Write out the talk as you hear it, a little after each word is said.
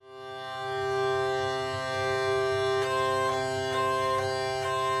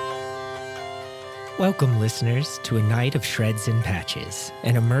Welcome, listeners, to A Night of Shreds and Patches,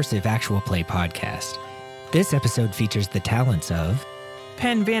 an immersive actual play podcast. This episode features the talents of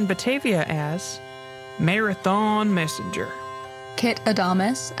Pen Van Batavia as Marathon Messenger, Kit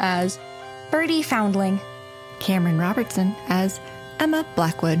Adamus as Birdie Foundling, Cameron Robertson as Emma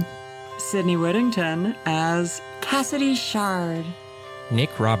Blackwood, Sydney Whittington as Cassidy Shard,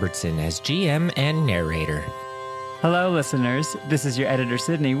 Nick Robertson as GM and narrator. Hello, listeners. This is your editor,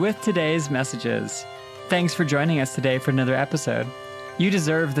 Sydney, with today's messages. Thanks for joining us today for another episode. You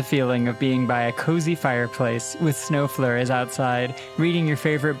deserve the feeling of being by a cozy fireplace with snow flurries outside, reading your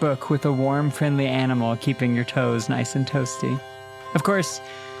favorite book with a warm, friendly animal keeping your toes nice and toasty. Of course,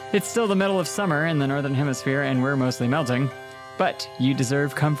 it's still the middle of summer in the Northern Hemisphere and we're mostly melting, but you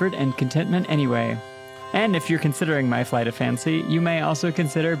deserve comfort and contentment anyway. And if you're considering My Flight of Fancy, you may also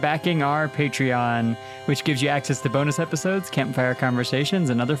consider backing our Patreon, which gives you access to bonus episodes, campfire conversations,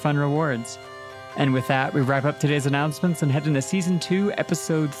 and other fun rewards. And with that, we wrap up today's announcements and head into Season 2,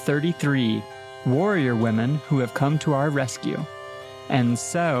 Episode 33, Warrior Women Who Have Come to Our Rescue. And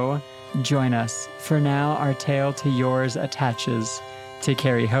so, join us, for now our tale to yours attaches, to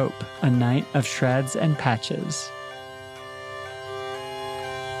carry hope, a night of shreds and patches.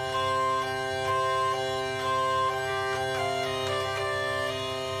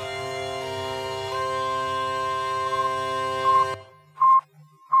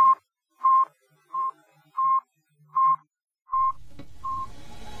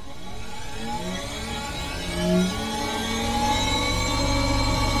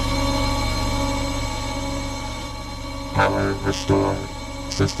 Power restored.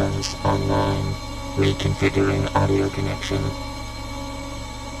 Systems online. Reconfiguring audio connection.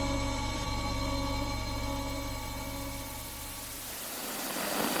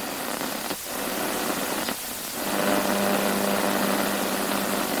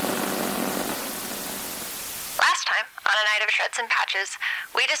 Last time, on A Night of Shreds and Patches,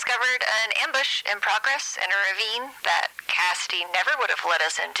 we discovered an ambush in progress in a ravine that Cassidy never would have led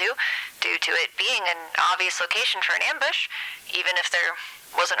us into, due to it being an obvious location for an ambush, even if there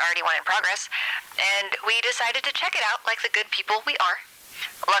wasn't already one in progress, and we decided to check it out like the good people we are.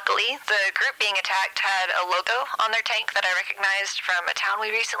 Luckily, the group being attacked had a logo on their tank that I recognized from a town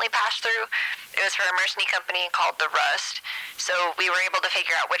we recently passed through. It was for a mercenary company called The Rust, so we were able to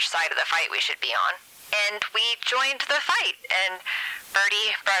figure out which side of the fight we should be on. And we joined the fight, and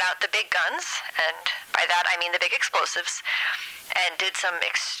Birdie brought out the big guns, and by that I mean the big explosives, and did some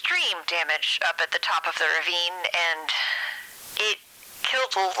extreme damage up at the top of the ravine, and it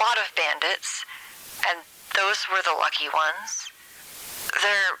killed a lot of bandits, and those were the lucky ones.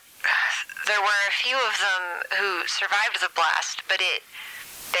 There were a few of them who survived the blast, but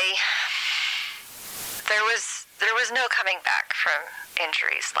there was no coming back from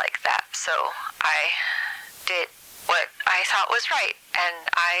injuries like that, so I did what I thought was right, and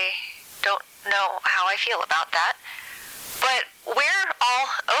I don't know how I feel about that. But we're all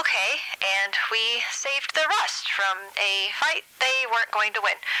okay, and we saved the Rust from a fight they weren't going to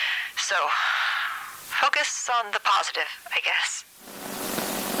win. So, focus on the positive, I guess.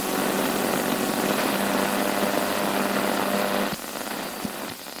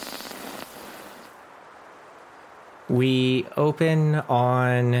 We open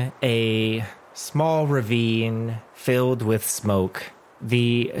on a small ravine filled with smoke.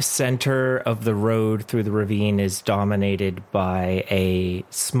 The center of the road through the ravine is dominated by a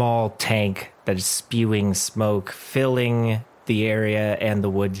small tank that is spewing smoke, filling the area and the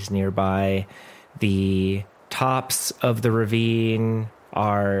woods nearby. The tops of the ravine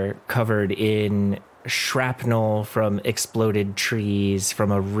are covered in shrapnel from exploded trees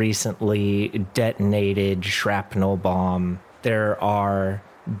from a recently detonated shrapnel bomb. There are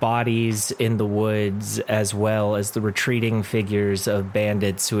bodies in the woods, as well as the retreating figures of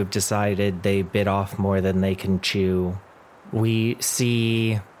bandits who have decided they bit off more than they can chew. We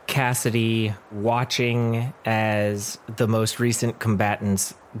see Cassidy watching as the most recent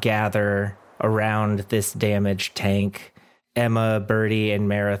combatants gather around this damaged tank. Emma, Birdie, and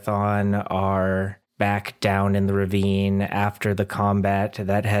Marathon are back down in the ravine after the combat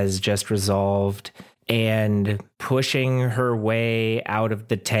that has just resolved, and pushing her way out of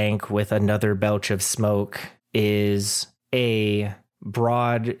the tank with another belch of smoke is a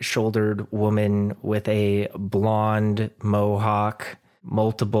broad-shouldered woman with a blonde mohawk,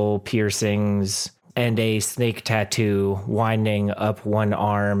 multiple piercings, and a snake tattoo winding up one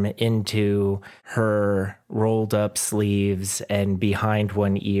arm into her rolled-up sleeves and behind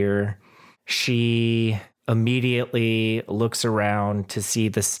one ear. She immediately looks around to see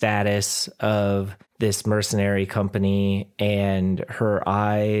the status of this mercenary company, and her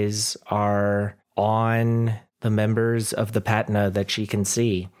eyes are on the members of the Patna that she can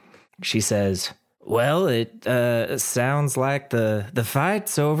see. She says, well, it sounds like the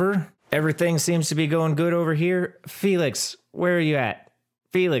fight's over. Everything seems to be going good over here. Felix, where are you at?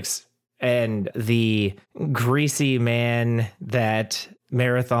 Felix. And the greasy man that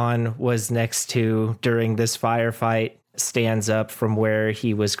Marathon was next to during this firefight stands up from where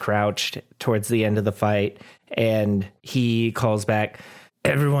he was crouched towards the end of the fight, and he calls back,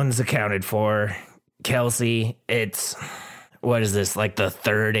 everyone's accounted for. Kelsey, it's, what is this, like the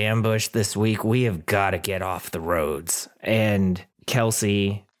third ambush this week? We have got to get off the roads. And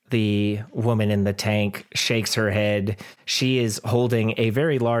Kelsey, the woman in the tank, shakes her head. She is holding a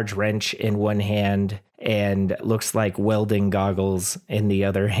very large wrench in one hand and looks like welding goggles in the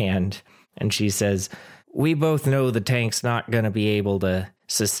other hand. And she says, we both know the tank's not going to be able to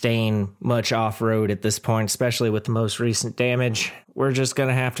sustain much off-road at this point, especially with the most recent damage. We're just going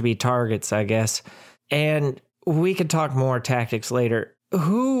to have to be targets, I guess. And we could talk more tactics later.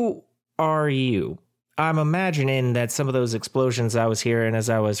 Who are you? I'm imagining that some of those explosions I was hearing as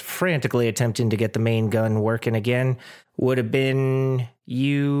I was frantically attempting to get the main gun working again would have been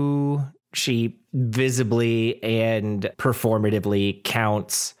you. She visibly and performatively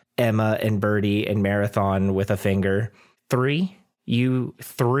counts Emma and Birdie and Marathon with a finger. 3? You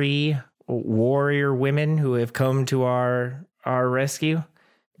 3 warrior women who have come to our rescue?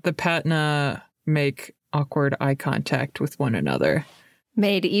 The Patna make awkward eye contact with one another.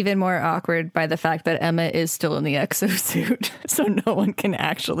 Made even more awkward by the fact that Emma is still in the exosuit, so no one can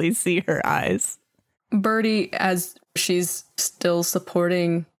actually see her eyes. Birdie, as she's still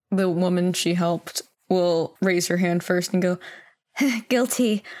supporting the woman she helped, will raise her hand first and go,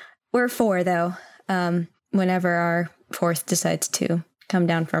 guilty. We're 4, though, whenever our 4th decides to come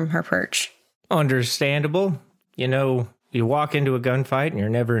down from her perch. Understandable. You know, you walk into a gunfight and you're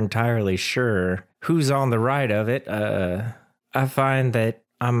never entirely sure who's on the right of it. I find that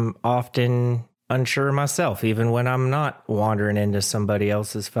I'm often unsure myself, even when I'm not wandering into somebody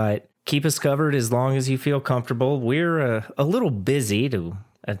else's fight. Keep us covered as long as you feel comfortable. We're a little busy to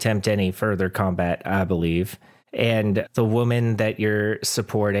attempt any further combat, I believe. And the woman that you're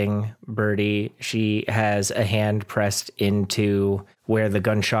supporting, Birdie, she has a hand pressed into where the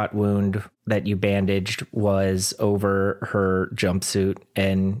gunshot wound that you bandaged was over her jumpsuit.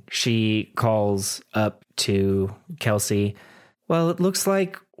 And she calls up to Kelsey, well, it looks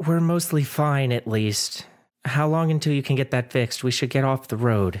like we're mostly fine, at least. How long until you can get that fixed? We should get off the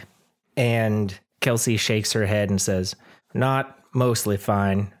road. And Kelsey shakes her head and says, not mostly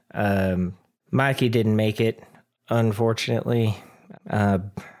fine. Mikey didn't make it, unfortunately.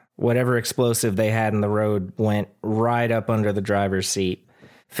 Whatever explosive they had in the road went right up under the driver's seat.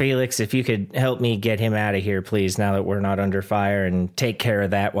 Felix, if you could help me get him out of here, please, now that we're not under fire, and take care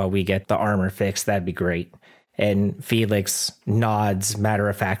of that while we get the armor fixed, that'd be great. And Felix nods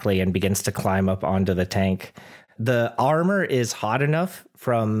matter-of-factly and begins to climb up onto the tank. The armor is hot enough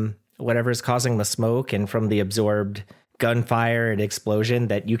from whatever is causing the smoke and from the absorbed gunfire and explosion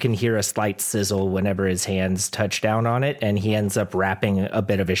that you can hear a slight sizzle whenever his hands touch down on it, and he ends up wrapping a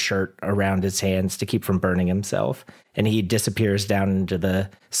bit of his shirt around his hands to keep from burning himself, and he disappears down into the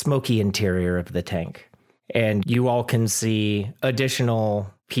smoky interior of the tank. And you all can see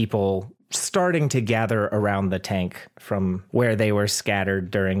additional people starting to gather around the tank from where they were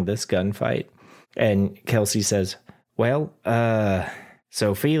scattered during this gunfight. And Kelsey says, well,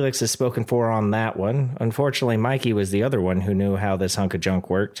 so Felix is spoken for on that one. Unfortunately, Mikey was the other one who knew how this hunk of junk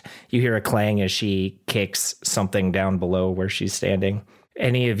worked. You hear a clang as she kicks something down below where she's standing.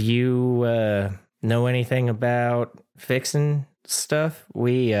 Any of you know anything about fixing stuff?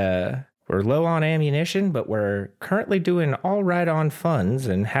 We're low on ammunition, but we're currently doing all right on funds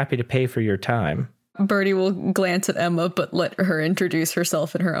and happy to pay for your time. Birdie will glance at Emma, but let her introduce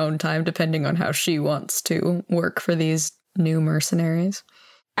herself in her own time, depending on how she wants to work for these new mercenaries.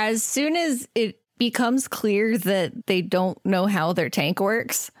 As soon as it becomes clear that they don't know how their tank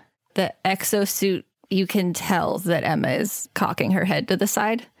works, the exosuit, you can tell that Emma is cocking her head to the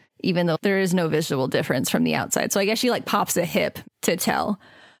side, even though there is no visual difference from the outside. So I guess she pops a hip to tell,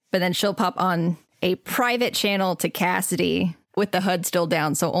 but then she'll pop on a private channel to Cassidy with the HUD still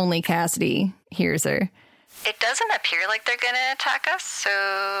down, so only Cassidy hears her. It doesn't appear like they're gonna attack us,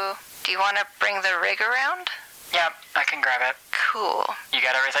 so do you want to bring the rig around? Yep, I can grab it. Cool. You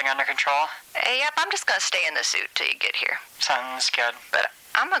got everything under control? Yep, I'm just gonna stay in the suit till you get here. Sounds good. But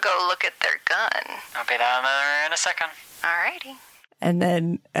I'm gonna go look at their gun. I'll be down there in a second. Alrighty. And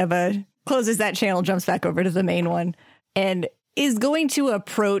then Emma closes that channel, jumps back over to the main one, and is going to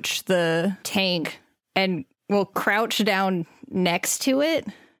approach the tank and will crouch down next to it,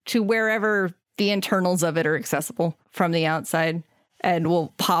 to wherever the internals of it are accessible from the outside, and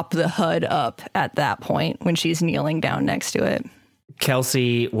will pop the hood up at that point when she's kneeling down next to it.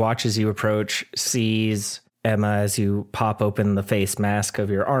 Kelsey watches you approach, sees Emma as you pop open the face mask of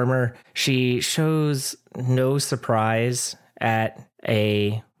your armor. She shows no surprise at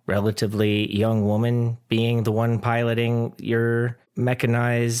a relatively young woman being the one piloting your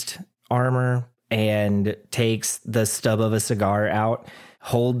mechanized armor, and takes the stub of a cigar out,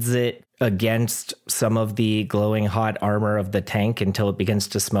 holds it against some of the glowing hot armor of the tank until it begins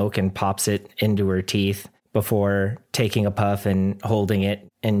to smoke, and pops it into her teeth before taking a puff and holding it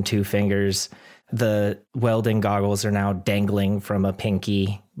in 2 fingers. The welding goggles are now dangling from a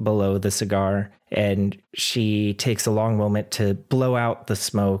pinky below the cigar, and she takes a long moment to blow out the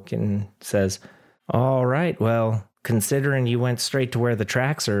smoke and says, "All right, well, considering you went straight to where the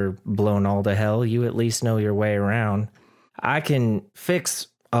tracks are blown all to hell, you at least know your way around. I can fix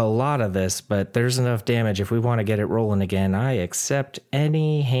a lot of this, but there's enough damage if we want to get it rolling again. I accept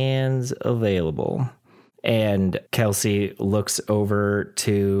any hands available." And Kelsey looks over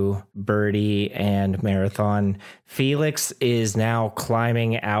to Birdie and Marathon. Felix is now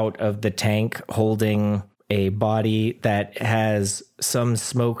climbing out of the tank, holding a body that has some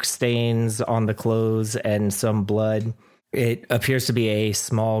smoke stains on the clothes and some blood. It appears to be a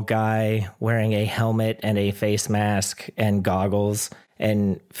small guy wearing a helmet and a face mask and goggles.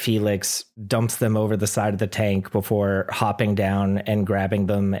 And Felix dumps them over the side of the tank before hopping down and grabbing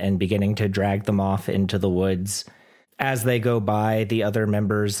them and beginning to drag them off into the woods. As they go by, the other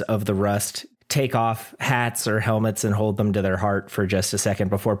members of the Rust take off hats or helmets and hold them to their heart for just a second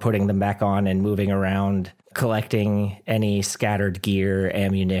before putting them back on and moving around, collecting any scattered gear,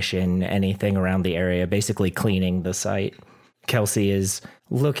 ammunition, anything around the area, basically cleaning the site. Kelsey is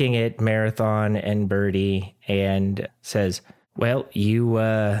looking at Marathon and Birdie and says, "Well,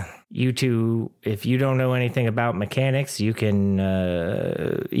 you two, if you don't know anything about mechanics, you can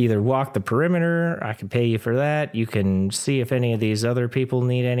either walk the perimeter. I can pay you for that. You can see if any of these other people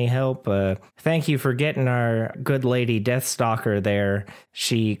need any help. Thank you for getting our good lady Deathstalker there."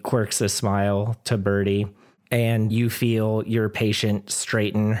 She quirks a smile to Birdie, and you feel your patient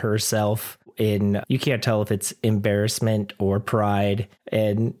straighten herself in, you can't tell if it's embarrassment or pride.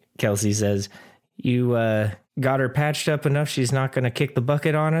 And Kelsey says, "You got her patched up enough she's not going to kick the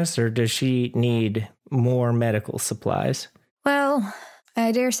bucket on us, or does she need more medical supplies?" Well,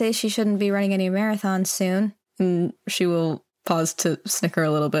 I dare say she shouldn't be running any marathons soon. And she will pause to snicker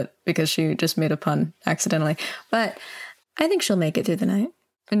a little bit because she just made a pun accidentally. But I think she'll make it through the night.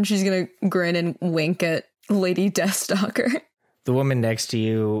 And she's going to grin and wink at Lady Deathstalker. The woman next to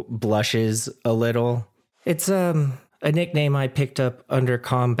you blushes a little. "It's a nickname I picked up under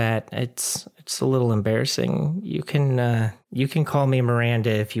combat. It's a little embarrassing. You can call me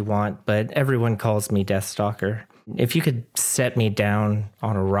Miranda if you want, but everyone calls me Deathstalker. If you could set me down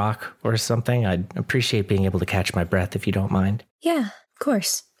on a rock or something, I'd appreciate being able to catch my breath if you don't mind." "Yeah, of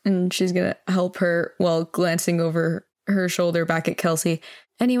course." And she's going to help her while glancing over her shoulder back at Kelsey.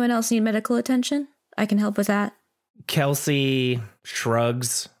 "Anyone else need medical attention? I can help with that." Kelsey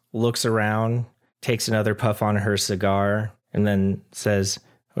shrugs, looks around, takes another puff on her cigar, and then says,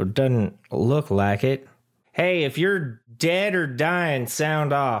 "Oh, doesn't look like it. Hey, if you're dead or dying,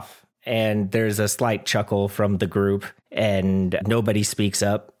 sound off." And there's a slight chuckle from the group, and nobody speaks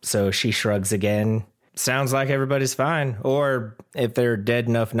up, so she shrugs again. "Sounds like everybody's fine. Or if they're dead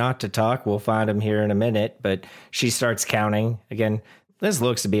enough not to talk, we'll find them here in a minute." But she starts counting. Again, this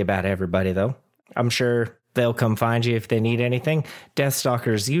looks to be about everybody, though. I'm sure they'll come find you if they need anything.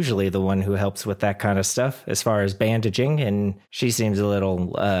 Deathstalker's usually the one who helps with that kind of stuff as far as bandaging, and she seems a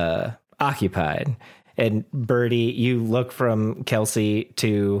little occupied. And Birdie, you look from Kelsey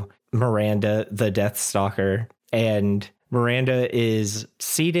to Miranda, the Deathstalker, and Miranda is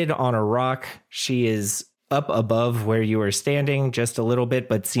seated on a rock. She is up above where you are standing just a little bit,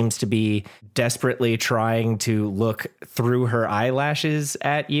 but seems to be desperately trying to look through her eyelashes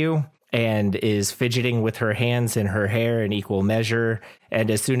at you, and is fidgeting with her hands in her hair in equal measure. And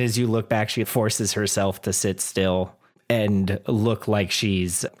as soon as you look back, she forces herself to sit still and look like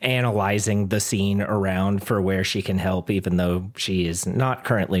she's analyzing the scene around for where she can help, even though she is not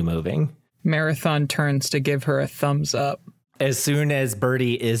currently moving. Marathon turns to give her a thumbs up. As soon as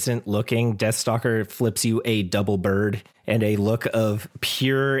Birdie isn't looking, Deathstalker flips you a double bird, and a look of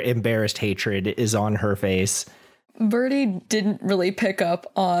pure embarrassed hatred is on her face. Birdie didn't really pick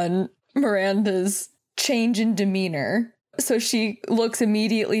up on Miranda's change in demeanor, so she looks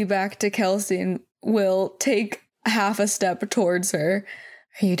immediately back to Kelsey and will take half a step towards her.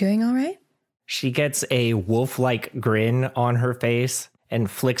 "Are you doing all right?" She gets a wolf-like grin on her face and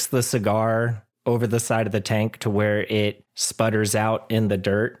flicks the cigar over the side of the tank to where it sputters out in the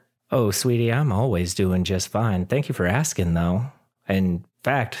dirt. Oh, sweetie, I'm always doing just fine. Thank you for asking, though. In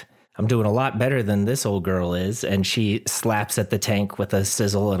fact, I'm doing a lot better than this old girl is. And she slaps at the tank with a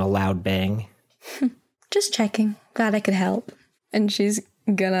sizzle and a loud bang. Just checking. Glad I could help. And she's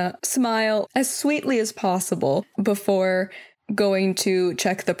gonna smile as sweetly as possible before going to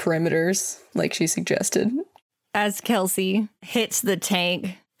check the perimeters like she suggested. As Kelsey hits the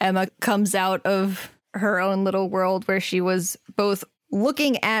tank, Emma comes out of her own little world where she was both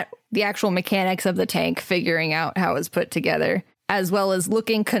looking at the actual mechanics of the tank, figuring out how it was put together, as well as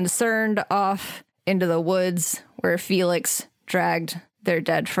looking concerned off into the woods where Felix dragged their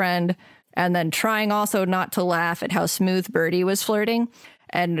dead friend, and then trying also not to laugh at how smooth Birdie was flirting,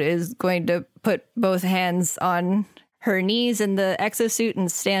 and is going to put both hands on her knees in the exosuit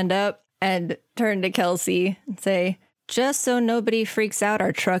and stand up and turn to Kelsey and say, "Just so nobody freaks out,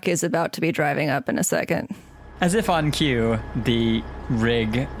 our truck is about to be driving up in a second." As if on cue, the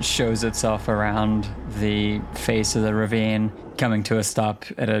rig shows itself around the face of the ravine, coming to a stop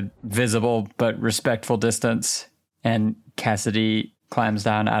at a visible but respectful distance, and Cassidy climbs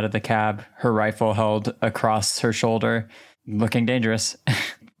down out of the cab, her rifle held across her shoulder, looking dangerous.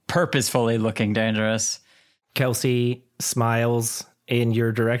 Purposefully looking dangerous. Kelsey smiles in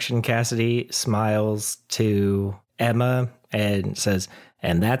your direction. Cassidy smiles to Emma and says,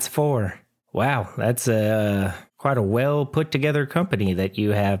 "And that's 4. Wow, that's quite a well put together company that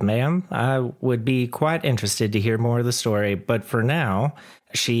you have, ma'am. I would be quite interested to hear more of the story. But for now,"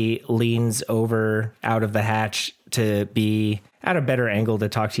 she leans over out of the hatch to be at a better angle to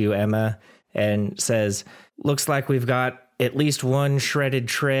talk to you, Emma, and says, "Looks like we've got at least one shredded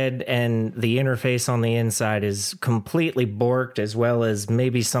tread, and the interface on the inside is completely borked, as well as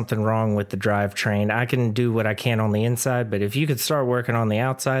maybe something wrong with the drivetrain. I can do what I can on the inside, but if you could start working on the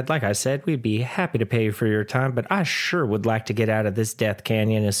outside, like I said, we'd be happy to pay you for your time, but I sure would like to get out of this death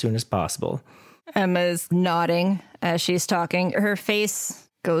canyon as soon as possible." Emma's nodding as she's talking. Her face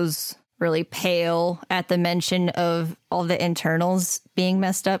goes really pale at the mention of all the internals being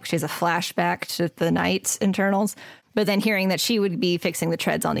messed up. She has a flashback to the night's internals. But then hearing that she would be fixing the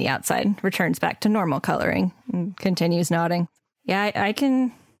treads on the outside returns back to normal coloring and continues nodding. "Yeah,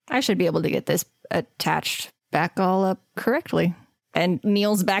 I should be able to get this attached back all up correctly." And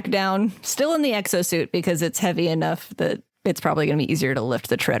kneels back down, still in the exosuit because it's heavy enough that it's probably going to be easier to lift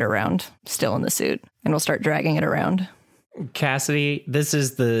the tread around, still in the suit. And we'll start dragging it around. Cassidy, this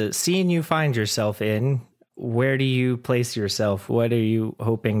is the scene you find yourself in. Where do you place yourself? What are you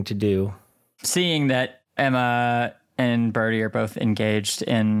hoping to do? Seeing that Emma and Birdie are both engaged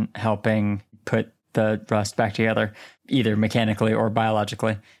in helping put the rust back together, either mechanically or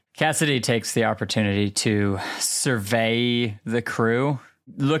biologically, Cassidy takes the opportunity to survey the crew,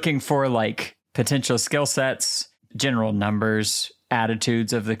 looking for like potential skill sets, general numbers,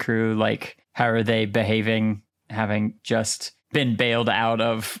 attitudes of the crew, like how are they behaving, having just been bailed out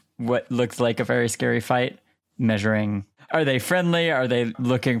of what looks like a very scary fight, measuring, are they friendly? Are they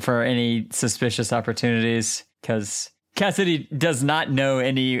looking for any suspicious opportunities? Because Cassidy does not know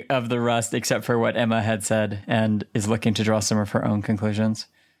any of the rust except for what Emma had said and is looking to draw some of her own conclusions.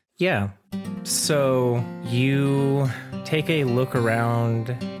 Yeah. So you take a look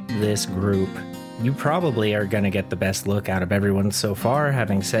around this group. You probably are going to get the best look out of everyone so far,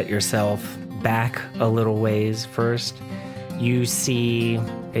 having set yourself back a little ways first. You see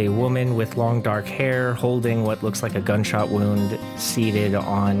a woman with long dark hair holding what looks like a gunshot wound, seated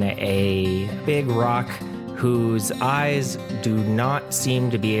on a big rock, whose eyes do not seem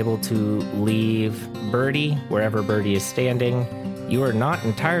to be able to leave Birdie, wherever Birdie is standing. You are not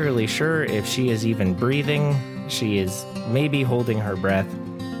entirely sure if she is even breathing. She is maybe holding her breath,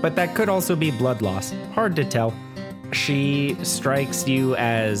 but that could also be blood loss. Hard to tell. She strikes you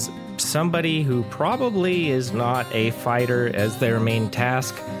as somebody who probably is not a fighter as their main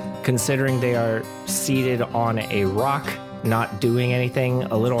task, considering they are seated on a rock, not doing anything.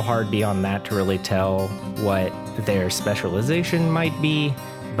 A little hard beyond that to really tell what their specialization might be,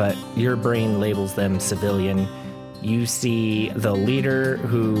 but your brain labels them civilian. You see the leader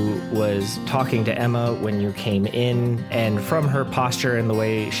who was talking to Emma when you came in, and from her posture and the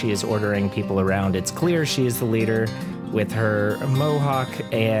way she is ordering people around, it's clear she is the leader. With her mohawk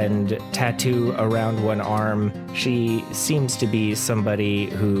and tattoo around one arm, she seems to be somebody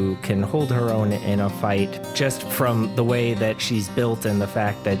who can hold her own in a fight, just from the way that she's built and the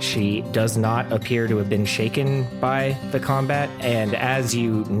fact that she does not appear to have been shaken by the combat. And as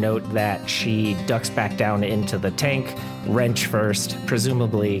you note that, she ducks back down into the tank, wrench first,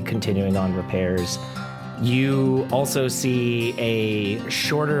 presumably continuing on repairs. You also see a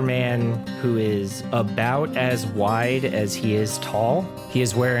shorter man who is about as wide as he is tall. He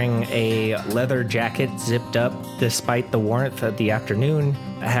is wearing a leather jacket zipped up despite the warmth of the afternoon,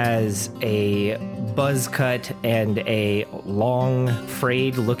 has a buzz cut and a long,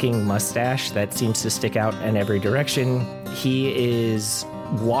 frayed-looking mustache that seems to stick out in every direction. He is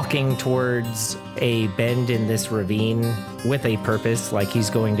walking towards a bend in this ravine with a purpose, like he's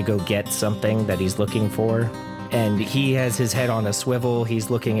going to go get something that he's looking for. And he has his head on a swivel. He's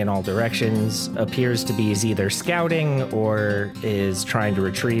looking in all directions, appears to be either scouting or is trying to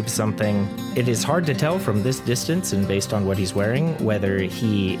retrieve something. It is hard to tell from this distance and based on what he's wearing whether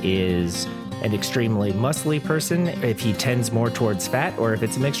he is an extremely muscly person, if he tends more towards fat, or if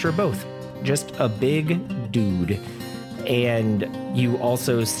it's a mixture of both. Just a big dude. And you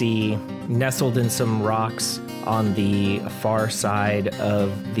also see, nestled in some rocks on the far side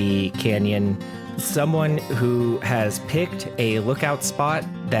of the canyon, someone who has picked a lookout spot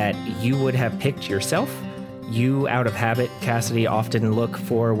that you would have picked yourself. You, out of habit, Cassidy, often look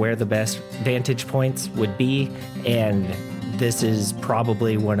for where the best vantage points would be, and this is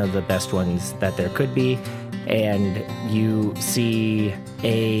probably one of the best ones that there could be. And you see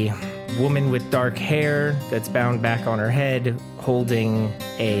a woman with dark hair that's bound back on her head, holding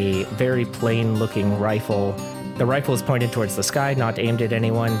a very plain-looking rifle. The rifle is pointed towards the sky, not aimed at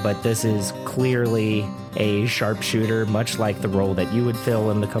anyone, but this is clearly a sharpshooter, much like the role that you would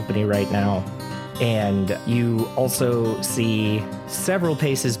fill in the company right now. And you also see several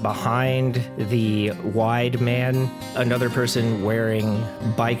paces behind the wide man, another person wearing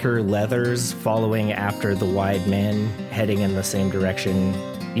biker leathers following after the wide man, heading in the same direction.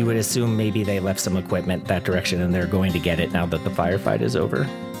 You would assume maybe they left some equipment that direction and they're going to get it now that the firefight is over.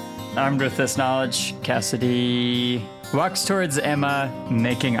 Armed with this knowledge, Cassidy walks towards Emma,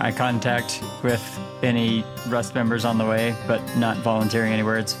 making eye contact with any Rust members on the way, but not volunteering any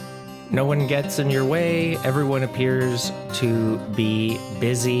words. No one gets in your way. Everyone appears to be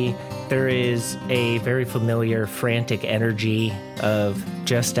busy. There is a very familiar frantic energy of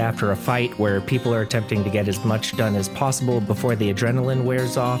just after a fight where people are attempting to get as much done as possible before the adrenaline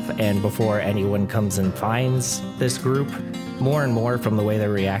wears off and before anyone comes and finds this group. More and more from the way they're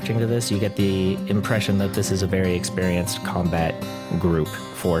reacting to this, you get the impression that this is a very experienced combat group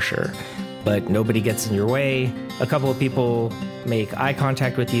for sure. But nobody gets in your way. A couple of people make eye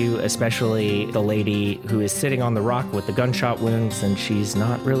contact with you, especially the lady who is sitting on the rock with the gunshot wounds, and she's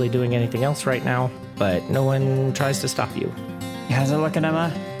not really doing anything else right now, but no one tries to stop you. How's it looking,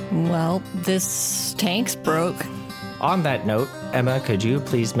 Emma? Well, this tank's broke. On that note, Emma, could you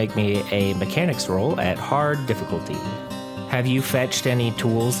please make me a mechanics roll at hard difficulty? Have you fetched any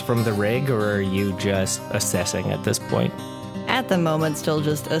tools from the rig, or are you just assessing at this point? At the moment, still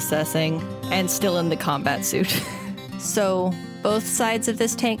just assessing and still in the combat suit. So, both sides of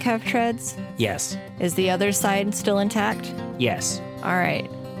this tank have treads? Yes. Is the other side still intact? Yes. All right.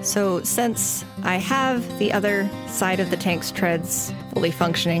 So, since I have the other side of the tank's treads fully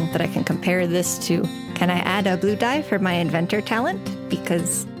functioning that I can compare this to, can I add a blue die for my inventor talent?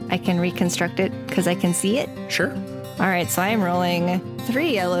 Because I can reconstruct it because I can see it? Sure. All right, so I am rolling 3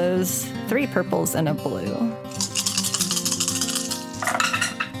 yellows, 3 purples, and a blue.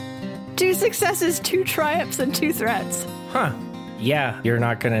 2 successes, 2 triumphs, and 2 threats. Huh. Yeah, you're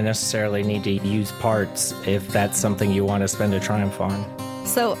not going to necessarily need to use parts if that's something you want to spend a triumph on.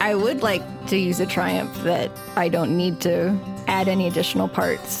 So I would like to use a triumph that I don't need to add any additional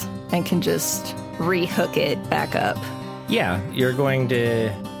parts and can just rehook it back up. Yeah, you're going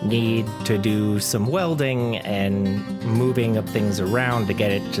to need to do some welding and moving of things around to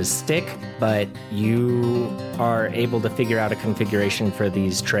get it to stick, but you are able to figure out a configuration for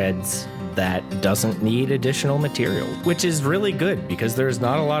these treads that doesn't need additional material, which is really good because there's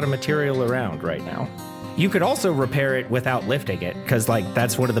not a lot of material around right now. You could also repair it without lifting it, because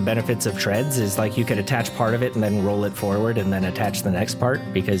that's one of the benefits of treads is you could attach part of it and then roll it forward and then attach the next part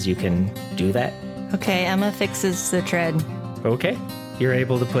because you can do that. Okay, Emma fixes the tread. Okay. You're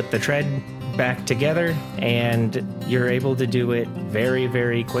able to put the tread back together, and you're able to do it very,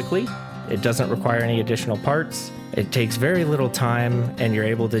 very quickly. It doesn't require any additional parts. It takes very little time, and you're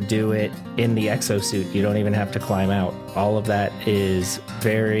able to do it in the exosuit. You don't even have to climb out. All of that is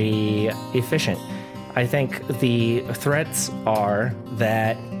very efficient. I think the threats are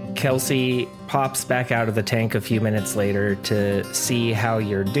that Kelsey pops back out of the tank a few minutes later to see how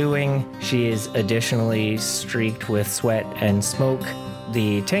you're doing. She is additionally streaked with sweat and smoke.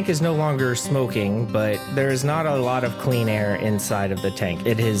 The tank is no longer smoking, but there's not a lot of clean air inside of the tank.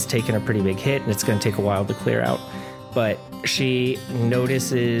 It has taken a pretty big hit, and it's going to take a while to clear out. But She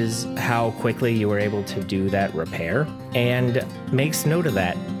notices how quickly you were able to do that repair and makes note of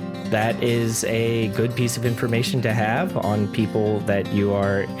that. That is a good piece of information to have on people that you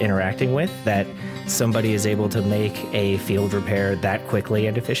are interacting with, that somebody is able to make a field repair that quickly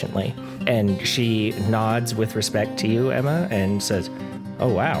and efficiently. And she nods with respect to you, Emma, and says,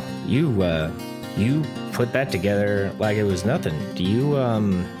 "Oh, wow, you put that together like it was nothing. Do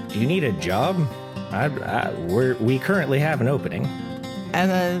you need a job? We currently have an opening."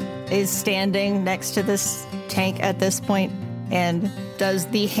 Emma is standing next to this tank at this point and does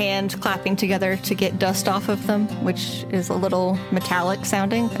the hand clapping together to get dust off of them, which is a little metallic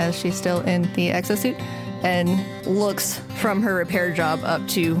sounding as she's still in the exosuit, and looks from her repair job up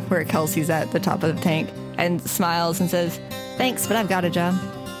to where Kelsey's at the top of the tank and smiles and says, "Thanks, but I've got a job."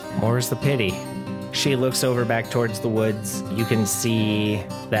 More's the pity. She looks over back towards the woods. You can see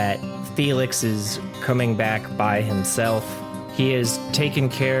that Felix is coming back by himself. He has taken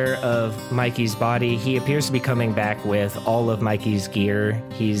care of Mikey's body. He appears to be coming back with all of Mikey's gear.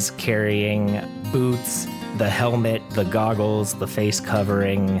 He's carrying boots, the helmet, the goggles, the face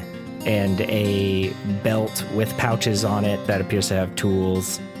covering, and a belt with pouches on it that appears to have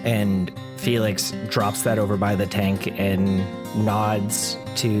tools. And Felix drops that over by the tank and nods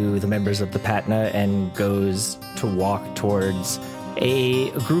to the members of the Patna and goes to walk towards a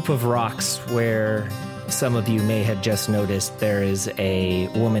group of rocks where some of you may have just noticed there is a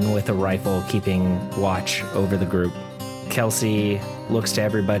woman with a rifle keeping watch over the group. Kelsey looks to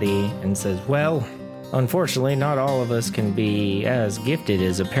everybody and says, "Well, unfortunately, not all of us can be as gifted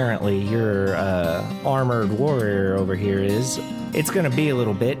as apparently your armored warrior over here is. It's going to be a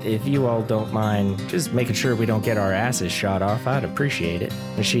little bit. If you all don't mind just making sure we don't get our asses shot off, I'd appreciate it."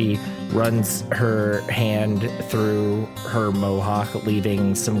 And she runs her hand through her mohawk,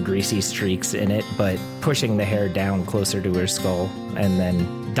 leaving some greasy streaks in it, but pushing the hair down closer to her skull, and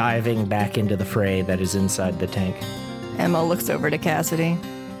then diving back into the fray that is inside the tank. Emma looks over to Cassidy.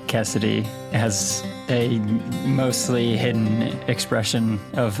 Cassidy has a mostly hidden expression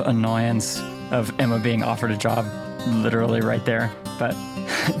of annoyance of Emma being offered a job literally right there, but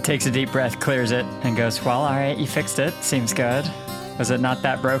takes a deep breath, clears it, and goes, "Well, all right, you fixed it. Seems good. Was it not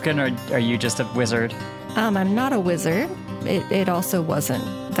that broken, or are you just a wizard?" I'm not a wizard. It also wasn't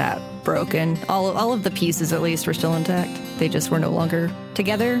that broken. All of the pieces, at least, were still intact. They just were no longer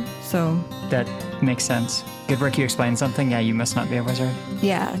together, so... That makes sense. Good work, you explained something? Yeah, you must not be a wizard.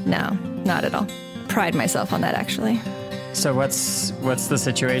 Yeah, no, not at all. Pride myself on that, actually. So what's the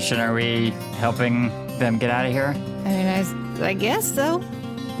situation? Are we helping them get out of here? I mean, I guess so.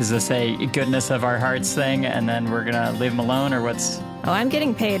 Is this a goodness of our hearts thing, and then we're gonna leave them alone, or what's... Oh, I'm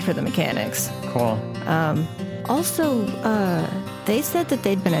getting paid for the mechanics. Cool. Also, they said that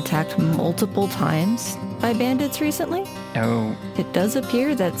they'd been attacked multiple times by bandits recently. Oh. It does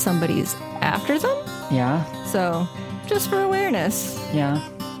appear that somebody's after them. Yeah? So, just for awareness. Yeah.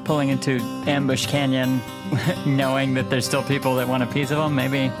 Pulling into Ambush Canyon, knowing that there's still people that want a piece of them,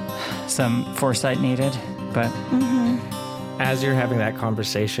 maybe some foresight needed, but... Mm-hmm. As you're having that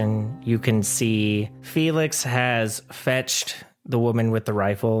conversation, you can see Felix has fetched the woman with the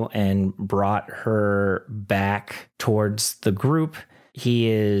rifle and brought her back towards the group. He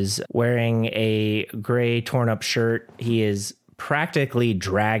is wearing a gray torn up shirt. He is practically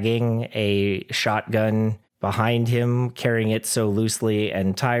dragging a shotgun behind him, carrying it so loosely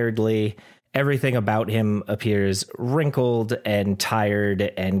and tiredly. Everything about him appears wrinkled and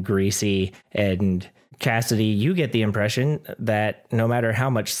tired and greasy. And Cassidy, you get the impression that no matter how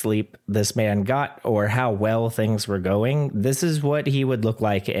much sleep this man got or how well things were going, this is what he would look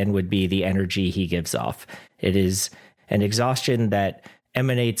like and would be the energy he gives off. It is an exhaustion that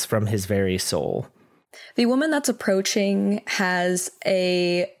emanates from his very soul. The woman that's approaching has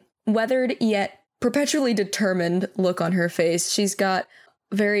a weathered yet perpetually determined look on her face. She's got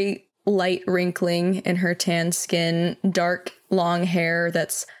very light wrinkling in her tan skin, dark long hair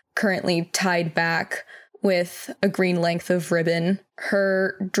that's currently tied back with a green length of ribbon.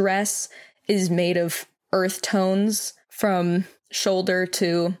 Her dress is made of earth tones from shoulder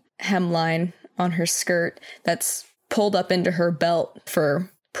to hemline on her skirt that's pulled up into her belt for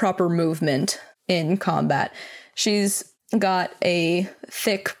proper movement in combat. She's got a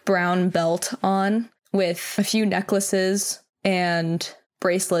thick brown belt on with a few necklaces and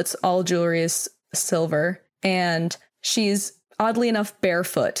bracelets. All jewelry is silver. And she's oddly enough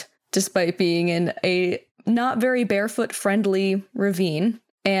barefoot, despite being in a not very barefoot friendly ravine,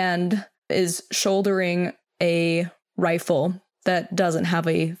 and is shouldering a rifle that doesn't have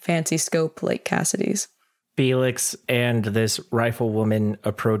a fancy scope like Cassidy's. Felix and this rifle woman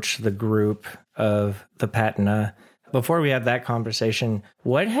approach the group of the Patna. Before we have that conversation,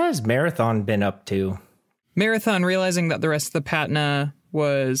 what has Marathon been up to? Marathon, realizing that the rest of the Patna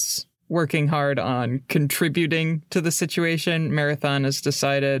was working hard on contributing to the situation, Marathon has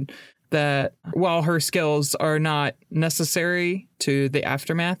decided that while her skills are not necessary to the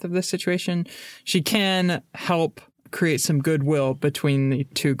aftermath of the situation, she can help create some goodwill between the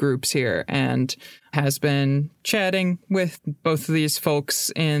two groups here, and has been chatting with both of these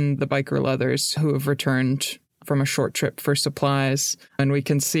folks in the Biker Leathers who have returned from a short trip for supplies. And we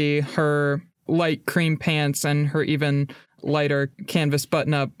can see her light cream pants and her even lighter canvas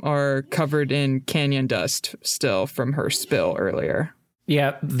button-up are covered in canyon dust still from her spill earlier.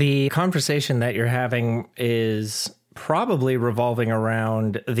 Yeah, the conversation that you're having is probably revolving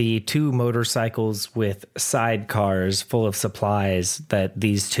around the 2 motorcycles with sidecars full of supplies that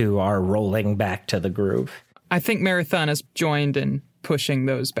these two are rolling back to the group. I think Marathon has joined in pushing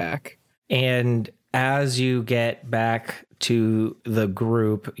those back. And as you get back to the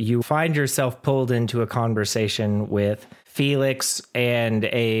group, you find yourself pulled into a conversation with Felix and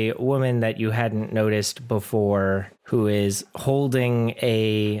a woman that you hadn't noticed before, who is holding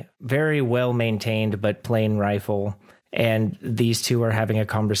a very well-maintained but plain rifle. And these two are having a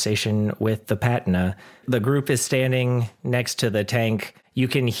conversation with the Patna. The group is standing next to the tank. You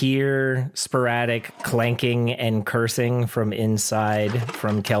can hear sporadic clanking and cursing from inside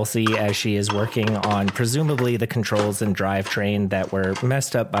from Kelsey as she is working on presumably the controls and drivetrain that were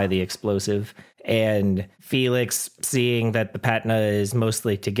messed up by the explosive. And Felix, seeing that the Patna is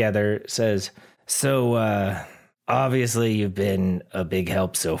mostly together, says, So, obviously you've been a big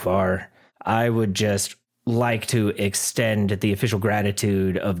help so far. I would just like to extend the official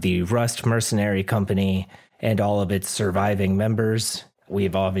gratitude of the Rust Mercenary Company and all of its surviving members.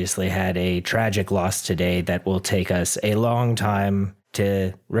 We've obviously had a tragic loss today that will take us a long time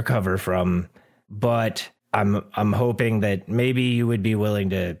to recover from, but I'm hoping that maybe you would be willing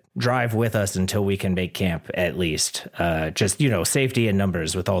to drive with us until we can make camp, at least. Just, safety in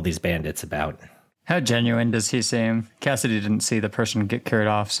numbers with all these bandits about. How genuine does he seem? Cassidy didn't see the person get carried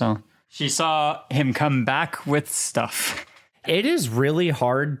off, so she saw him come back with stuff. It is really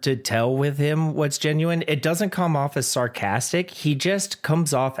hard to tell with him what's genuine. It doesn't come off as sarcastic. He just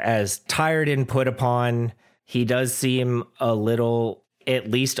comes off as tired and put upon. He does seem a little, at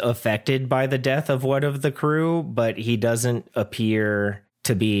least, affected by the death of one of the crew, but he doesn't appear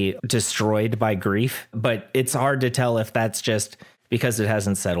to be destroyed by grief. But it's hard to tell if that's just because it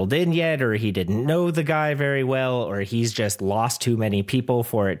hasn't settled in yet, or he didn't know the guy very well, or he's just lost too many people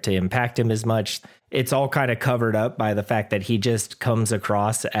for it to impact him as much. It's all kind of covered up by the fact that he just comes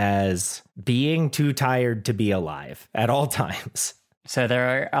across as being too tired to be alive at all times. So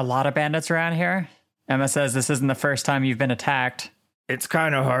there are a lot of bandits around here? Emma says this isn't the first time you've been attacked. It's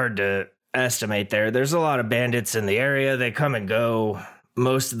kind of hard to estimate there. There's a lot of bandits in the area. They come and go.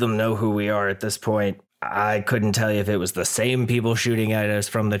 Most of them know who we are at this point. I couldn't tell you if it was the same people shooting at us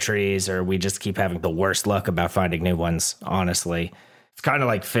from the trees or we just keep having the worst luck about finding new ones, honestly. It's kind of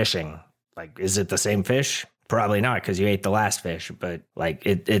like fishing. Like, is it the same fish? Probably not, because you ate the last fish, but like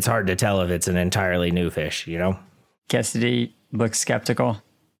it's hard to tell if it's an entirely new fish, Cassidy looks skeptical.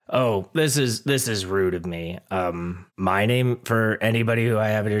 Oh, this is rude of me. My name, for anybody who I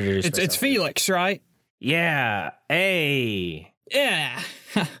haven't introduced It's Felix, right? Yeah. Hey. Yeah.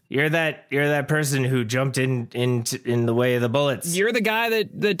 You're that person who jumped in the way of the bullets. You're the guy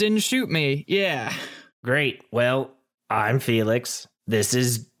that didn't shoot me. Yeah. Great. Well, I'm Felix. This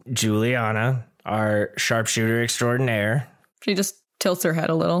is Juliana, our sharpshooter extraordinaire. She just tilts her head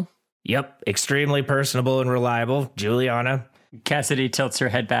a little. Yep. Extremely personable and reliable. Juliana. Cassidy tilts her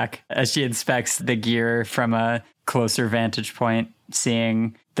head back as she inspects the gear from a closer vantage point,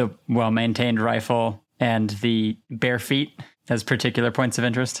 seeing the well-maintained rifle and the bare feet as particular points of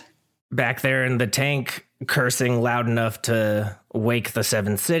interest. Back there in the tank, cursing loud enough to wake the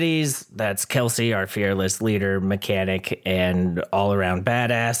 7 cities. That's Kelsey, our fearless leader, mechanic, and all-around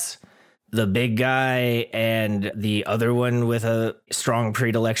badass. The big guy and the other one with a strong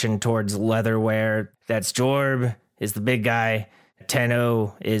predilection towards leatherware. That's Jorb, is the big guy.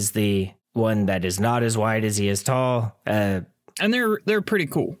 Tenno is the one that is not as wide as he is tall. And they're pretty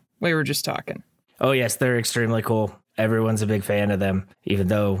cool. We were just talking. Oh, yes, they're extremely cool. Everyone's a big fan of them, even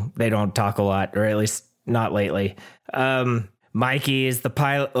though they don't talk a lot, or at least not lately. Mikey is the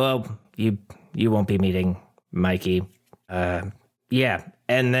pilot. Well, you won't be meeting Mikey. Yeah.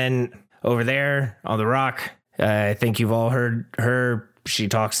 And then over there on the rock, I think you've all heard her. She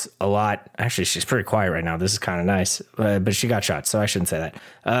talks a lot. Actually, she's pretty quiet right now. This is kind of nice, but she got shot, so I shouldn't say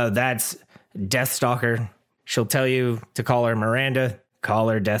that. That's Deathstalker. She'll tell you to call her Miranda. Call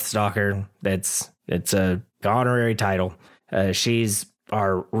her Deathstalker. That's It's a honorary title. She's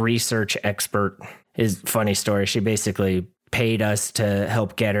our research expert. Is funny story. She basically paid us to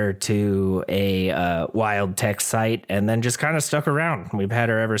help get her to a wild tech site and then just kind of stuck around. We've had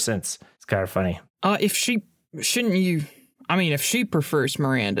her ever since. It's kind of funny. If she prefers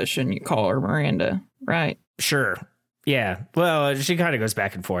Miranda, shouldn't you call her Miranda, right? Sure. Yeah. Well, she kind of goes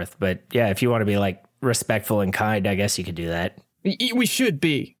back and forth, but yeah, if you want to be like respectful and kind, I guess you could do that. We should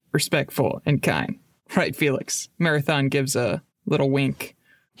be respectful and kind. Right, Felix? Marathon gives a little wink.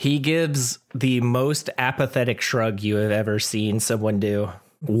 He gives the most apathetic shrug you have ever seen someone do.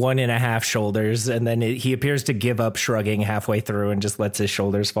 1.5 shoulders, and then he appears to give up shrugging halfway through and just lets his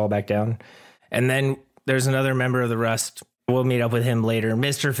shoulders fall back down. And then there's another member of the Rust. We'll meet up with him later.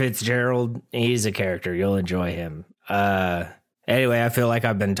 Mr. Fitzgerald, he's a character. You'll enjoy him. Anyway, I feel like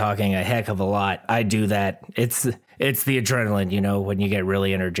I've been talking a heck of a lot. I do that. It's the adrenaline, you know, when you get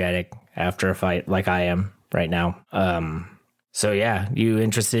really energetic after a fight like I am right now. So yeah, you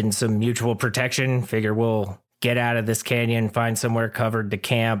interested in some mutual protection? Figure we'll get out of this canyon, find somewhere covered to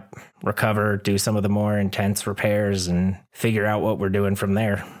camp, recover, do some of the more intense repairs, and figure out what we're doing from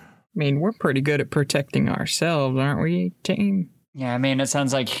there. I mean, we're pretty good at protecting ourselves, aren't we, team? Yeah, I mean, it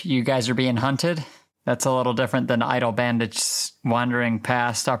sounds like you guys are being hunted. That's a little different than idle bandits wandering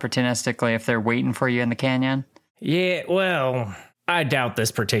past opportunistically if they're waiting for you in the canyon. Yeah, well, I doubt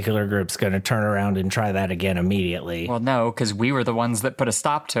this particular group's going to turn around and try that again immediately. Well, no, because we were the ones that put a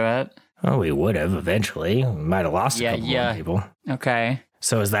stop to it. Oh, we would have eventually. We might have lost a couple more people. Okay.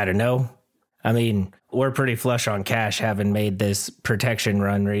 So is that a no? I mean, we're pretty flush on cash having made this protection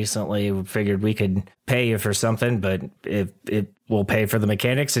run recently. We figured we could pay you for something, but if it will pay for the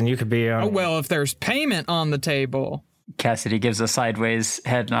mechanics and you could be on... Oh, well, if there's payment on the table... Cassidy gives a sideways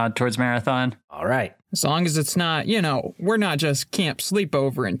head nod towards Marathon. All right. As long as it's not, you know, we're not just camp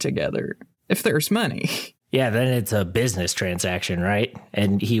sleepovering together. If there's money. Yeah, then it's a business transaction, right?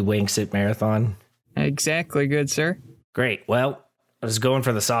 And he winks at Marathon. Exactly, good sir. Great. Well, I was going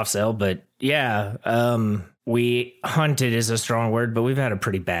for the soft sell, but yeah, we hunted is a strong word, but we've had a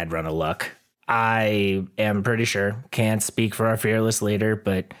pretty bad run of luck. I am pretty sure, can't speak for our fearless leader,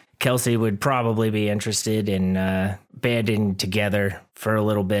 but Kelsey would probably be interested in banding together for a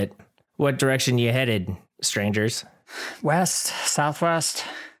little bit. What direction you headed, strangers? West, southwest.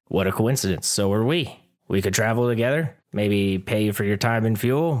 What a coincidence. So are we. We could travel together, maybe pay you for your time and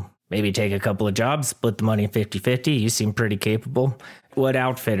fuel, maybe take a couple of jobs, split the money 50-50. You seem pretty capable. What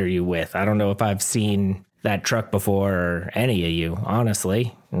outfit are you with? I don't know if I've seen that truck before or any of you,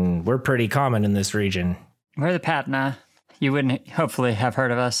 honestly. And we're pretty common in this region. We're the Patna. You wouldn't hopefully have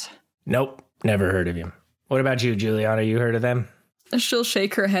heard of us. Nope, never heard of you. What about you, Juliana? You heard of them? She'll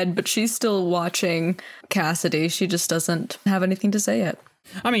shake her head, but she's still watching Cassidy. She just doesn't have anything to say yet.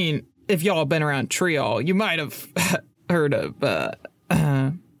 I mean, if y'all been around Trial, you might have heard of,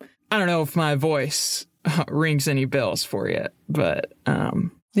 I don't know if my voice rings any bells for you, but,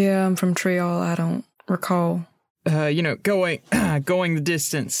 Yeah, I'm from Trial. I don't recall. You know, going the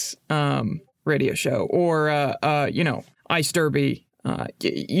distance, radio show, or, you know, Ice Derby.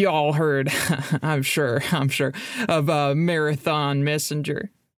 Y'all heard, I'm sure, of Marathon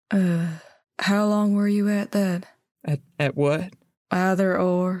Messenger. How long were you at that? At what? Either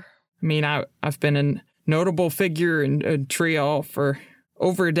or. I mean, I've been a notable figure in Trial for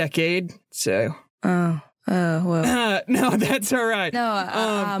over a decade, so. Well. No, that's all right.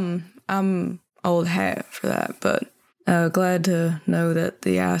 No, I'm old hat for that, but glad to know that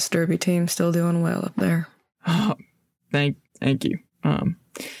the Ice Derby team's still doing well up there. Thank you.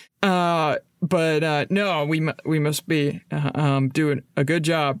 But no, we must be doing a good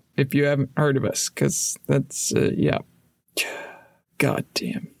job if you haven't heard of us, because that's yeah. God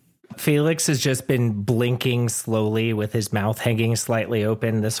damn. Felix has just been blinking slowly with his mouth hanging slightly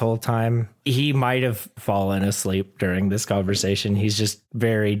open this whole time. He might have fallen asleep during this conversation. He's just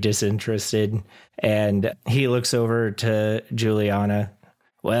very disinterested. And he looks over to Juliana.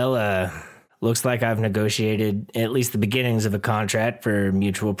 Well, looks like I've negotiated at least the beginnings of a contract for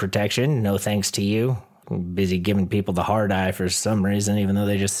mutual protection. No thanks to you. I'm busy giving people the hard eye for some reason, even though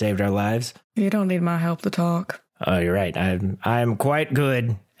they just saved our lives. You don't need my help to talk. Oh, you're right. I'm quite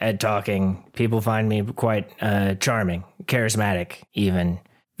good at talking. People find me quite charming, charismatic, even.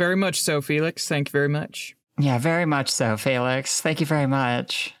 Very much so, Felix. Thank you very much. Yeah, very much so, Felix. Thank you very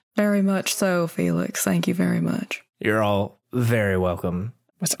much. Very much so, Felix. Thank you very much. You're all very welcome.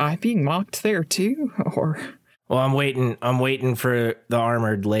 Was I being mocked there too, or? Well, I'm waiting for the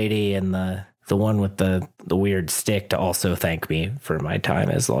armored lady and the one with the weird stick to also thank me for my time,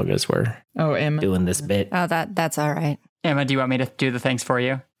 as long as we're Emma doing this bit. Oh, that's all right. Emma, do you want me to do the thanks for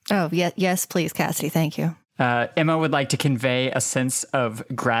you? Oh, yes, please, Cassidy. Thank you. Emma would like to convey a sense of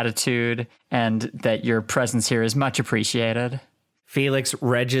gratitude and that your presence here is much appreciated. Felix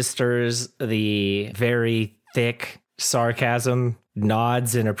registers the very thick sarcasm,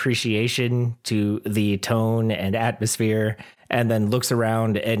 nods in appreciation to the tone and atmosphere, and then looks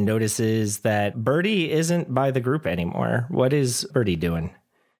around and notices that Birdie isn't by the group anymore. What is Birdie doing?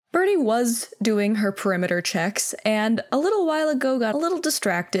 Birdie was doing her perimeter checks and a little while ago got a little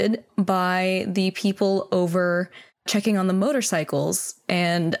distracted by the people over checking on the motorcycles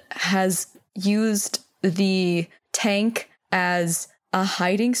and has used the tank as a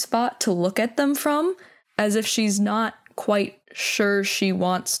hiding spot to look at them from, as if she's not quite sure she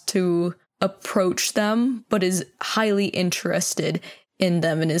wants to approach them, but is highly interested in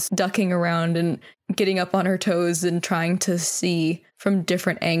them and is ducking around and getting up on her toes and trying to see from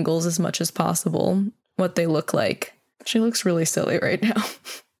different angles as much as possible what they look like. She looks really silly right now.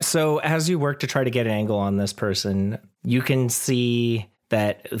 So as you work to try to get an angle on this person, you can see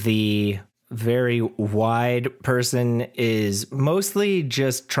that the very wide person is mostly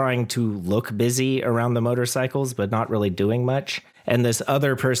just trying to look busy around the motorcycles, but not really doing much. And this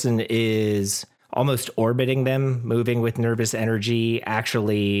other person is almost orbiting them, moving with nervous energy,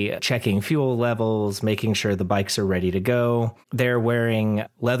 actually checking fuel levels, making sure the bikes are ready to go. They're wearing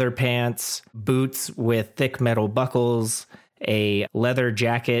leather pants, boots with thick metal buckles, a leather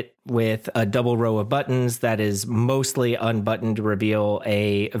jacket with a double row of buttons that is mostly unbuttoned to reveal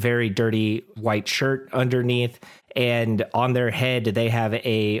a very dirty white shirt underneath. And on their head, they have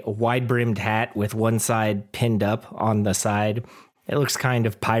a wide-brimmed hat with one side pinned up on the side. It looks kind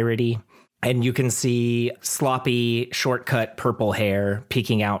of piratey. And you can see sloppy, shortcut purple hair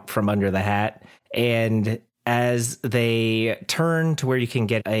peeking out from under the hat. And as they turn to where you can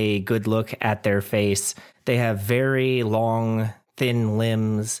get a good look at their face, they have very long, thin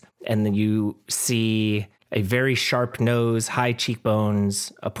limbs. And then you see a very sharp nose, high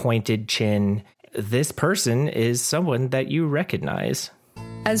cheekbones, a pointed chin. This person is someone that you recognize.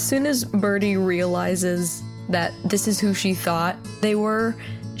 As soon as Birdie realizes that this is who she thought they were,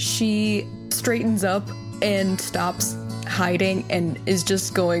 she straightens up and stops hiding and is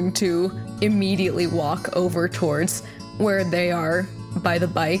just going to immediately walk over towards where they are by the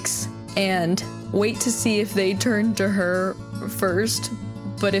bikes and wait to see if they turn to her first.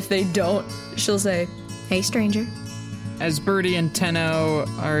 But if they don't, she'll say, "Hey, stranger." As Birdie and Tenno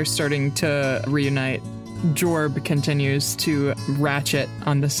are starting to reunite, Jorb continues to ratchet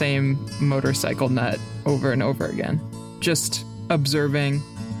on the same motorcycle nut over and over again. Just observing,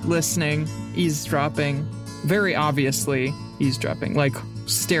 listening, eavesdropping, very obviously eavesdropping, like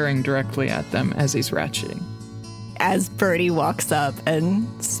staring directly at them as he's ratcheting. As Birdie walks up and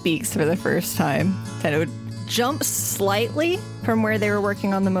speaks for the first time, Tenno jumps slightly from where they were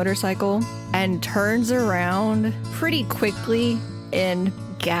working on the motorcycle and turns around pretty quickly and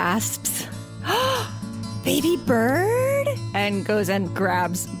gasps, "Baby bird!" and goes and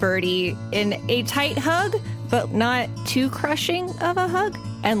grabs Birdie in a tight hug, but not too crushing of a hug,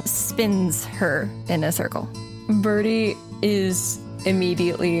 and spins her in a circle. Birdie is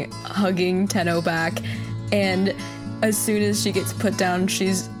immediately hugging Tenno back, and as soon as she gets put down,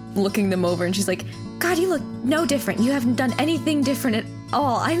 she's looking them over and she's like, "God, you look no different. You haven't done anything different at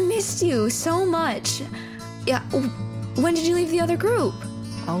all. I missed you so much. Yeah, when did you leave the other group?"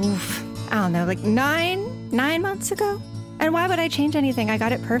 "Oh, I don't know, like nine months ago. And why would I change anything? I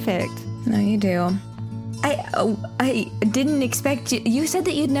got it perfect." "No, you do." I didn't expect you. You said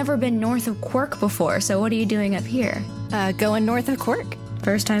that you'd never been north of Quirk before, so what are you doing up here? Going north of Quirk.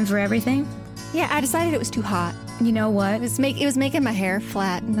 First time for everything? Yeah, I decided it was too hot. You know what? It was making my hair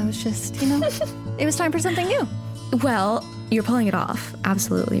flat, and I was just, it was time for something new. Well, you're pulling it off.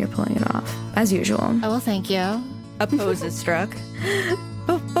 Absolutely, you're pulling it off. As usual. Oh, well, thank you. A pose is struck.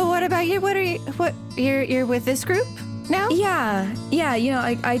 But what about you? You're with this group now? Yeah,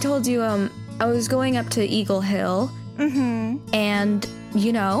 I told you, I was going up to Eagle Hill. Mm-hmm. And,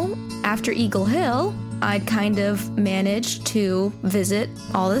 after Eagle Hill, I'd kind of managed to visit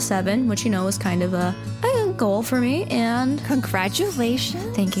all the 7, which, was kind of a goal for me. And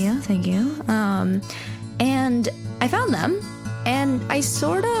congratulations. Thank you. And I found them, and I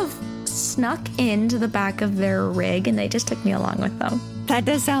sort of snuck into the back of their rig, and they just took me along with them. That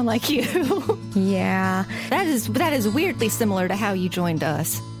does sound like you. Yeah. That is weirdly similar to how you joined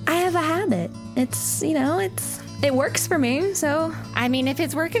us. I have a habit. It's, it works for me, so. I mean, if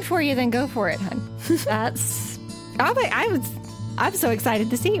it's working for you, then go for it, hun. I'm so excited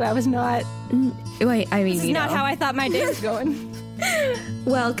to see you. I was not. Wait, I mean, this is not how I thought my day was going.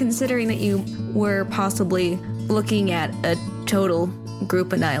 Well, considering that you were possibly looking at a total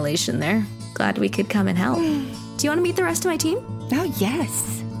group annihilation there. Glad we could come and help. Do you want to meet the rest of my team? Oh,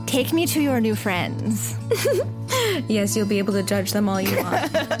 yes. Take me to your new friends. Yes, you'll be able to judge them all you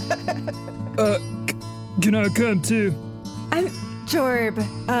want. Can I come too? I'm Jorb.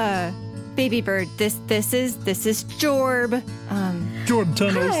 Baby Bird. This is Jorb. Jorb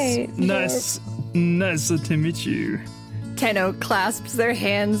Tunnels. Hi, Nice to meet you. Tenno clasps their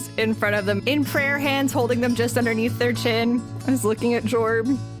hands in front of them in prayer hands, holding them just underneath their chin. Is looking at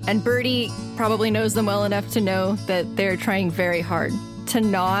Jorb. And Birdie probably knows them well enough to know that they're trying very hard to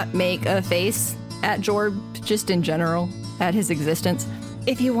not make a face at Jorb, just in general, at his existence.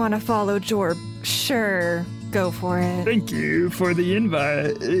 If you want to follow Jorb, sure, go for it. Thank you for the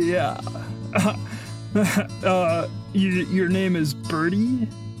invite. Yeah. Your name is Birdie?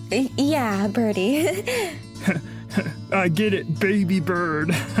 Yeah, Birdie. I get it, Baby Bird.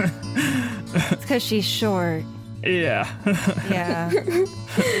 It's because she's short. Yeah. Yeah.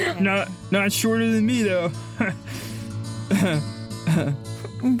 Not shorter than me, though.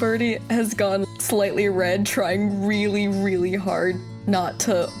 Birdie has gone slightly red, trying really, really hard not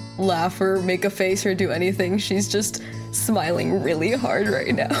to laugh or make a face or do anything. She's just smiling really hard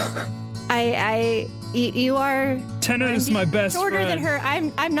right now. You are. Tenno is my best shorter friend. than her.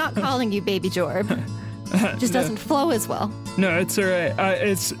 I'm not calling you Baby Jorb. Just doesn't flow as well. No, it's all right.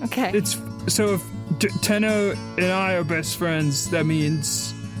 It's okay. It's so if Tenno and I are best friends, that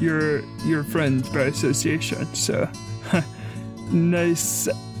means you're friends by association. So nice,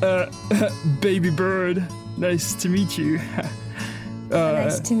 Baby Bird. Nice to meet you.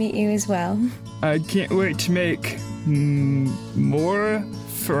 Nice to meet you as well. I can't wait to make more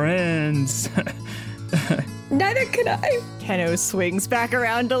friends. Neither can I. Tenno swings back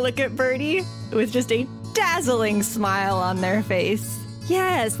around to look at Birdie with just a dazzling smile on their face.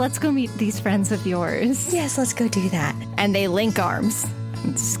 Yes, let's go meet these friends of yours. Yes, let's go do that. And they link arms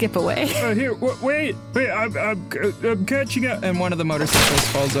and skip away. Here, wait, I'm catching up. And one of the motorcycles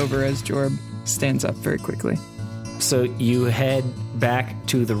falls over as Jorb stands up very quickly. So you head back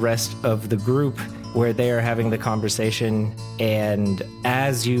to the rest of the group where they are having the conversation, and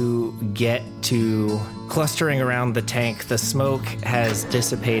as you get to clustering around the tank, the smoke has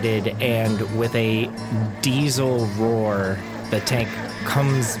dissipated, and with a diesel roar, the tank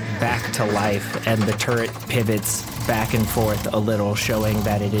comes back to life, and the turret pivots back and forth a little, showing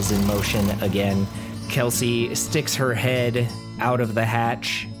that it is in motion again. Kelsey sticks her head out of the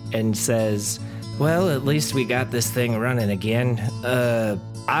hatch and says, "Well, at least we got this thing running again.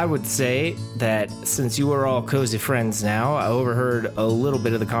 I would say that since you are all cozy friends now, I overheard a little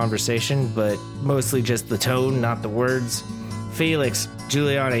bit of the conversation, but mostly just the tone, not the words. Felix,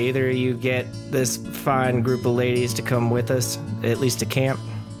 Juliana, either of you get this fine group of ladies to come with us, at least to camp?"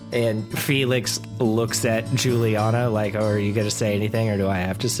 And Felix looks at Juliana like, "Oh, are you going to say anything, or do I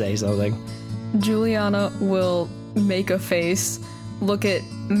have to say something?" Juliana will make a face, look at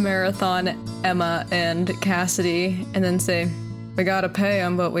Marathon, Emma, and Cassidy, and then say, "We gotta pay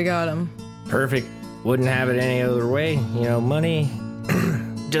them, but we got them." Perfect. Wouldn't have it any other way. You know, money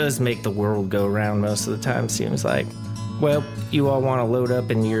does make the world go round most of the time, seems like. Well, you all want to load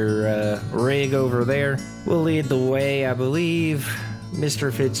up in your rig over there. We'll lead the way, I believe.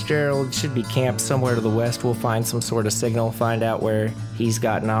 Mr. Fitzgerald should be camped somewhere to the west. We'll find some sort of signal, find out where he's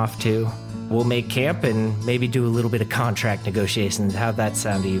gotten off to. We'll make camp and maybe do a little bit of contract negotiations. How'd that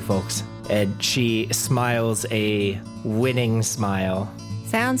sound to you folks? And she smiles a winning smile.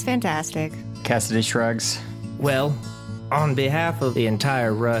 Sounds fantastic. Cassidy shrugs. Well, on behalf of the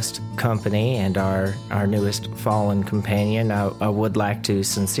entire Rust company and our newest fallen companion, I would like to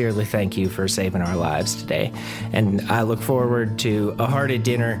sincerely thank you for saving our lives today. And I look forward to a hearty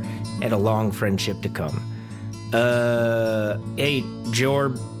dinner and a long friendship to come. Hey,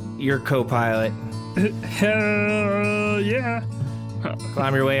 Jorb, you're co-pilot. Hell yeah.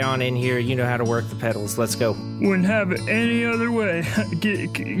 Climb your way on in here. You know how to work the pedals. Let's go. Wouldn't have it any other way.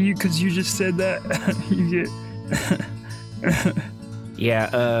 Because you just said that. You get...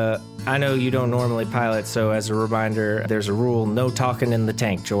 Yeah, I know you don't normally pilot, so as a reminder, there's a rule, no talking in the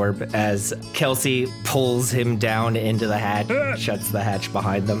tank, Jorb, as Kelsey pulls him down into the hatch, shuts the hatch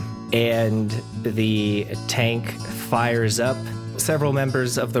behind them, and the tank fires up. Several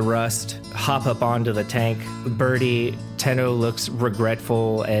members of the Rust hop up onto the tank. Birdie, Tenno looks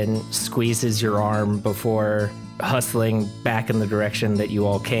regretful and squeezes your arm before hustling back in the direction that you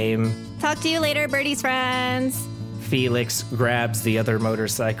all came. Talk to you later, Birdie's friends. Felix grabs the other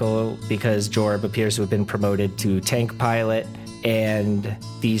motorcycle because Jorb appears to have been promoted to tank pilot and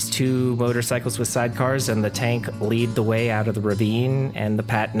these two motorcycles with sidecars and the tank lead the way out of the ravine, and the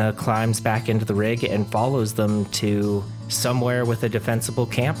Patna climbs back into the rig and follows them to somewhere with a defensible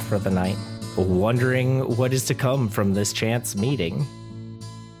camp for the night, wondering what is to come from this chance meeting.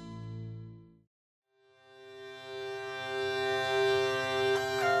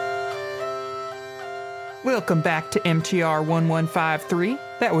 Welcome back to MTR 1153.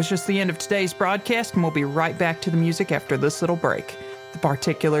 That was just the end of today's broadcast, and we'll be right back to the music after this little break. The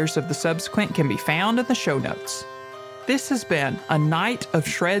particulars of the subsequent can be found in the show notes. This has been A Night of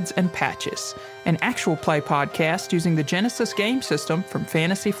Shreds and Patches, an actual play podcast using the Genesis game system from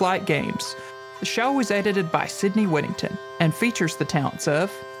Fantasy Flight Games. The show is edited by Sydney Whittington and features the talents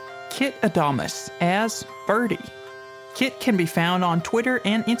of Kit Adamus as Birdie. Kit can be found on Twitter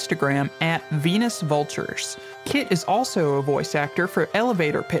and Instagram at Venus Vultures. Kit is also a voice actor for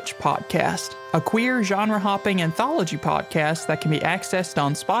Elevator Pitch Podcast, a queer genre-hopping anthology podcast that can be accessed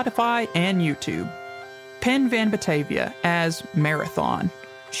on Spotify and YouTube. Penn Van Batavia as Marathon.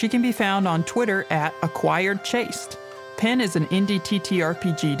 She can be found on Twitter at Acquired Chaste. Penn is an indie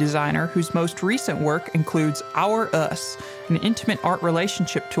TTRPG designer whose most recent work includes Our Us, an intimate art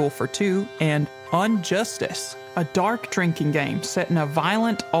relationship tool for two, and Unjustice, a dark drinking game set in a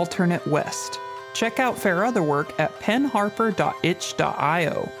violent alternate West. Check out fair other work at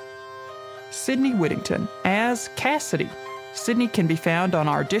penharper.itch.io. Sydney Whittington as Cassidy. Sydney can be found on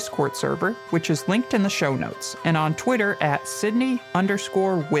our Discord server, which is linked in the show notes, and on Twitter at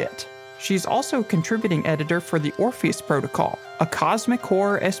Sydney_wit. She's also a contributing editor for the Orpheus Protocol, a cosmic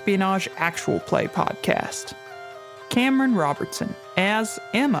horror espionage actual play podcast. Cameron Robertson as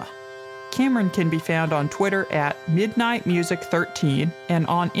Emma. Cameron can be found on Twitter at MidnightMusic13 and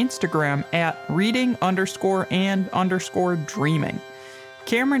on Instagram at reading_and_dreaming.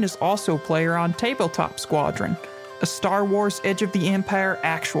 Cameron is also a player on Tabletop Squadron, a Star Wars Edge of the Empire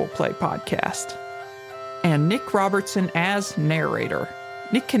actual play podcast. And Nick Robertson as narrator.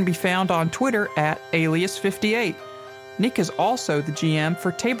 Nick can be found on Twitter at Alias58. Nick is also the GM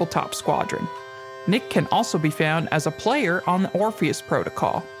for Tabletop Squadron. Nick can also be found as a player on the Orpheus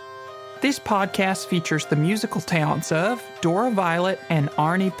Protocol. This podcast features the musical talents of Dora Violet and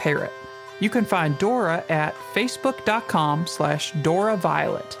Arnie Parrott. You can find Dora at facebook.com/Dora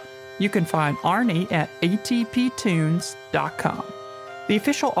Violet. You can find Arnie at atptunes.com. The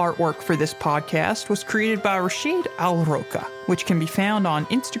official artwork for this podcast was created by Rashid Al-Roka, which can be found on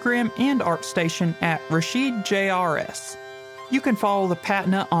Instagram and ArtStation at RashidJRS. You can follow the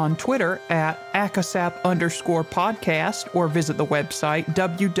Patna on Twitter at akasap_podcast or visit the website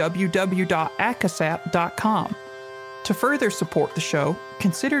www.akasap.com. To further support the show,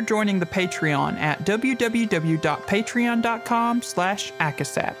 consider joining the Patreon at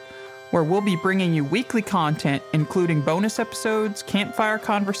www.patreon.com/akasap, where we'll be bringing you weekly content, including bonus episodes, campfire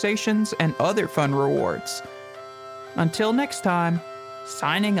conversations, and other fun rewards. Until next time,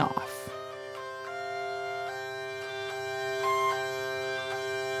 signing off.